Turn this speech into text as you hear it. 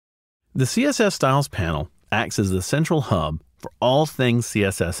The CSS Styles panel acts as the central hub for all things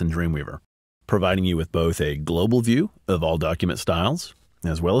CSS in Dreamweaver, providing you with both a global view of all document styles,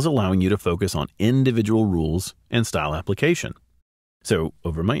 as well as allowing you to focus on individual rules and style application. So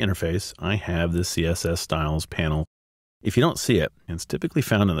over my interface, I have the CSS Styles panel. If you don't see it, it's typically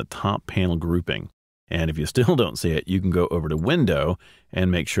found in the top panel grouping. And if you still don't see it, you can go over to Window and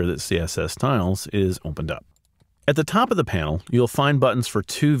make sure that CSS Styles is opened up. At the top of the panel, you'll find buttons for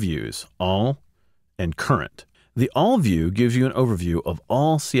two views, All and Current. The All view gives you an overview of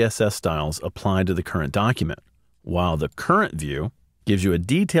all CSS styles applied to the current document, while the Current view gives you a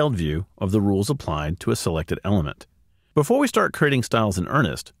detailed view of the rules applied to a selected element. Before we start creating styles in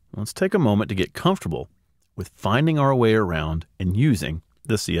earnest, let's take a moment to get comfortable with finding our way around and using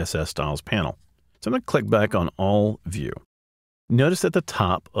the CSS Styles panel. So I'm going to click back on All view. Notice at the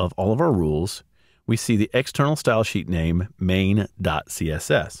top of all of our rules, we see the external style sheet name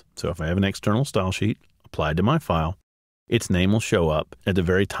main.css. So if I have an external style sheet applied to my file, its name will show up at the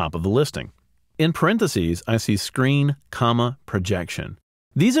very top of the listing. In parentheses, I see screen, comma, projection.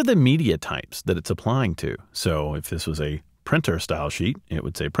 These are the media types that it's applying to. So if this was a printer style sheet, it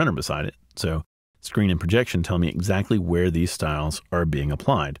would say printer beside it. So screen and projection tell me exactly where these styles are being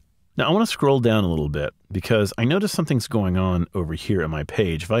applied. Now I want to scroll down a little bit because I notice something's going on over here on my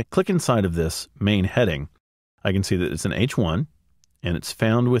page. If I click inside of this main heading, I can see that it's an H1 and it's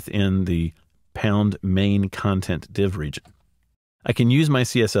found within the #main content div region. I can use my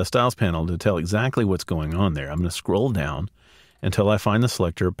CSS Styles panel to tell exactly what's going on there. I'm going to scroll down until I find the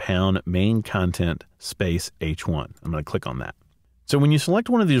selector #main content space H1. I'm going to click on that. So when you select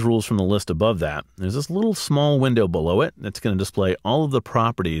one of these rules from the list above that, there's this little small window below it that's going to display all of the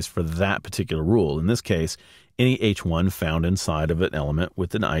properties for that particular rule. In this case, any H1 found inside of an element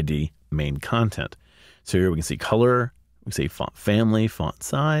with an ID main content. So here we can see color, we can see font family, font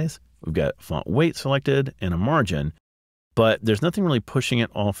size, we've got font weight selected and a margin, but there's nothing really pushing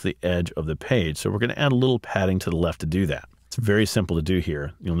it off the edge of the page. So we're going to add a little padding to the left to do that. It's very simple to do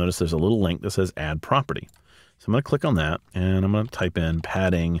here. You'll notice there's a little link that says add property. So I'm going to click on that and I'm going to type in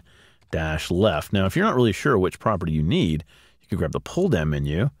padding-left. Now, if you're not really sure which property you need, you can grab the pull down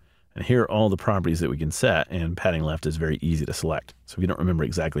menu and here are all the properties that we can set, and padding left is very easy to select. So if you don't remember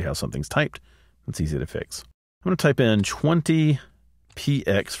exactly how something's typed, it's easy to fix. I'm going to type in 20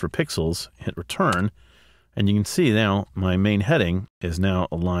 px for pixels, hit return, and you can see now my main heading is now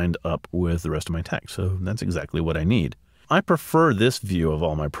aligned up with the rest of my text. So that's exactly what I need. I prefer this view of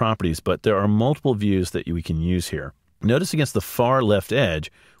all my properties, but there are multiple views that we can use here. Notice against the far left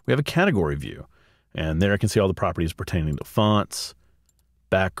edge, we have a category view. And there I can see all the properties pertaining to fonts,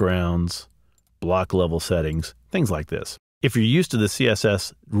 backgrounds, block level settings, things like this. If you're used to the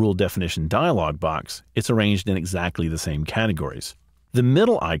CSS rule definition dialog box, it's arranged in exactly the same categories. The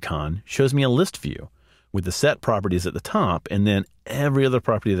middle icon shows me a list view with the set properties at the top and then every other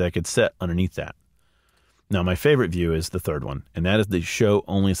property that I could set underneath that. Now, my favorite view is the third one, and that is the show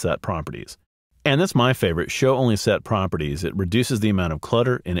only set properties. And that's my favorite, show only set properties. It reduces the amount of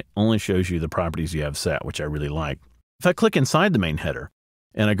clutter and it only shows you the properties you have set, which I really like. If I click inside the main header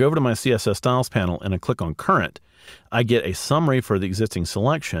and I go over to my CSS Styles panel and I click on current, I get a summary for the existing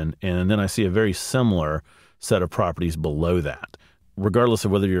selection, and then I see a very similar set of properties below that. Regardless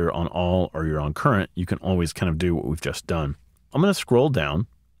of whether you're on all or you're on current, you can always kind of do what we've just done. I'm going to scroll down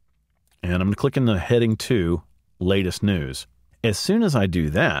and I'm going to click in the heading 2, latest news. As soon as I do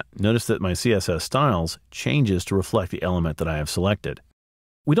that, notice that my CSS styles changes to reflect the element that I have selected.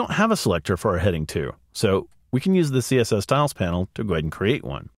 We don't have a selector for our heading 2, so we can use the CSS styles panel to go ahead and create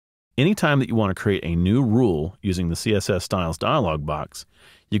one. Anytime that you want to create a new rule using the CSS styles dialog box,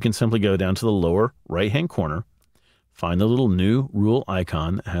 you can simply go down to the lower right-hand corner, find the little new rule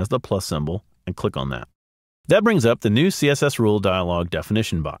icon that has the plus symbol, and click on that. That brings up the new CSS rule dialog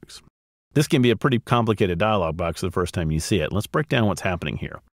definition box. This can be a pretty complicated dialog box the first time you see it. Let's break down what's happening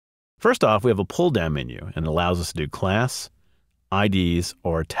here. First off, we have a pull-down menu, and it allows us to do class, IDs,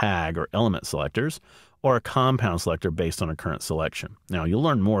 or tag or element selectors, or a compound selector based on a current selection. Now, you'll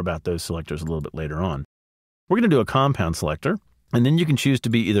learn more about those selectors a little bit later on. We're going to do a compound selector, and then you can choose to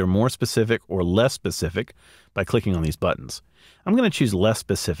be either more specific or less specific by clicking on these buttons. I'm going to choose less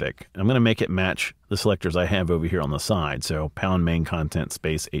specific. I'm going to make it match the selectors I have over here on the side, so #main content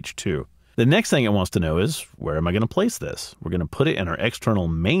space H2. The next thing it wants to know is, where am I going to place this? We're going to put it in our external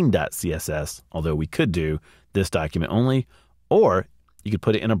main.css, although we could do this document only, or you could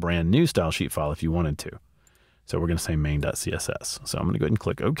put it in a brand new style sheet file if you wanted to. So we're going to say main.css. So I'm going to go ahead and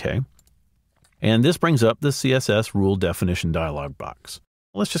click OK. And this brings up the CSS rule definition dialog box.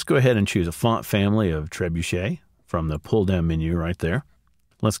 Let's just go ahead and choose a font family of Trebuchet from the pull down menu right there.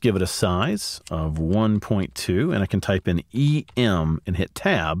 Let's give it a size of 1.2, and I can type in EM and hit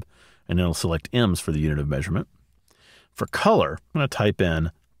Tab, and it'll select M's for the unit of measurement. For color, I'm going to type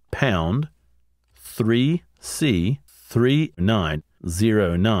in pound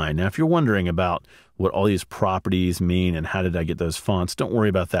 3C3909. Now, if you're wondering about what all these properties mean and how did I get those fonts, don't worry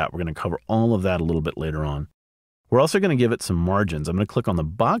about that. We're going to cover all of that a little bit later on. We're also going to give it some margins. I'm going to click on the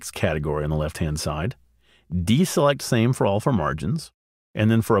box category on the left-hand side, deselect same for all for margins, and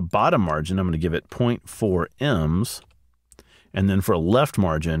then for a bottom margin, I'm going to give it 0.4 ems, and then for a left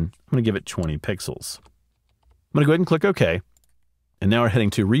margin, I'm going to give it 20 pixels. I'm going to go ahead and click OK, and now we're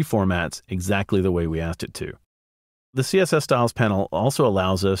heading to reformats exactly the way we asked it to. The CSS Styles panel also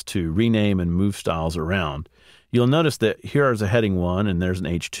allows us to rename and move styles around. You'll notice that here is a heading 1, and there's an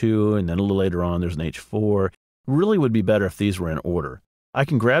H2, and then a little later on there's an H4. Really would be better if these were in order. I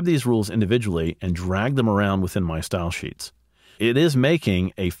can grab these rules individually and drag them around within my style sheets. It is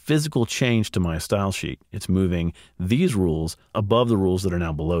making a physical change to my style sheet. It's moving these rules above the rules that are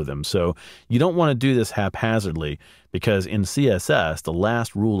now below them. So you don't want to do this haphazardly, because in CSS, the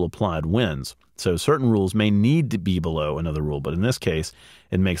last rule applied wins. So certain rules may need to be below another rule, but in this case,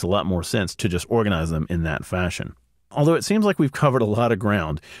 it makes a lot more sense to just organize them in that fashion. Although it seems like we've covered a lot of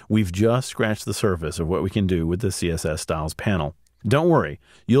ground, we've just scratched the surface of what we can do with the CSS Styles panel. Don't worry,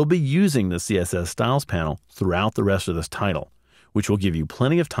 you'll be using the CSS Styles panel throughout the rest of this title, which will give you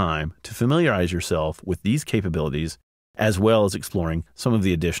plenty of time to familiarize yourself with these capabilities, as well as exploring some of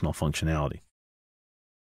the additional functionality.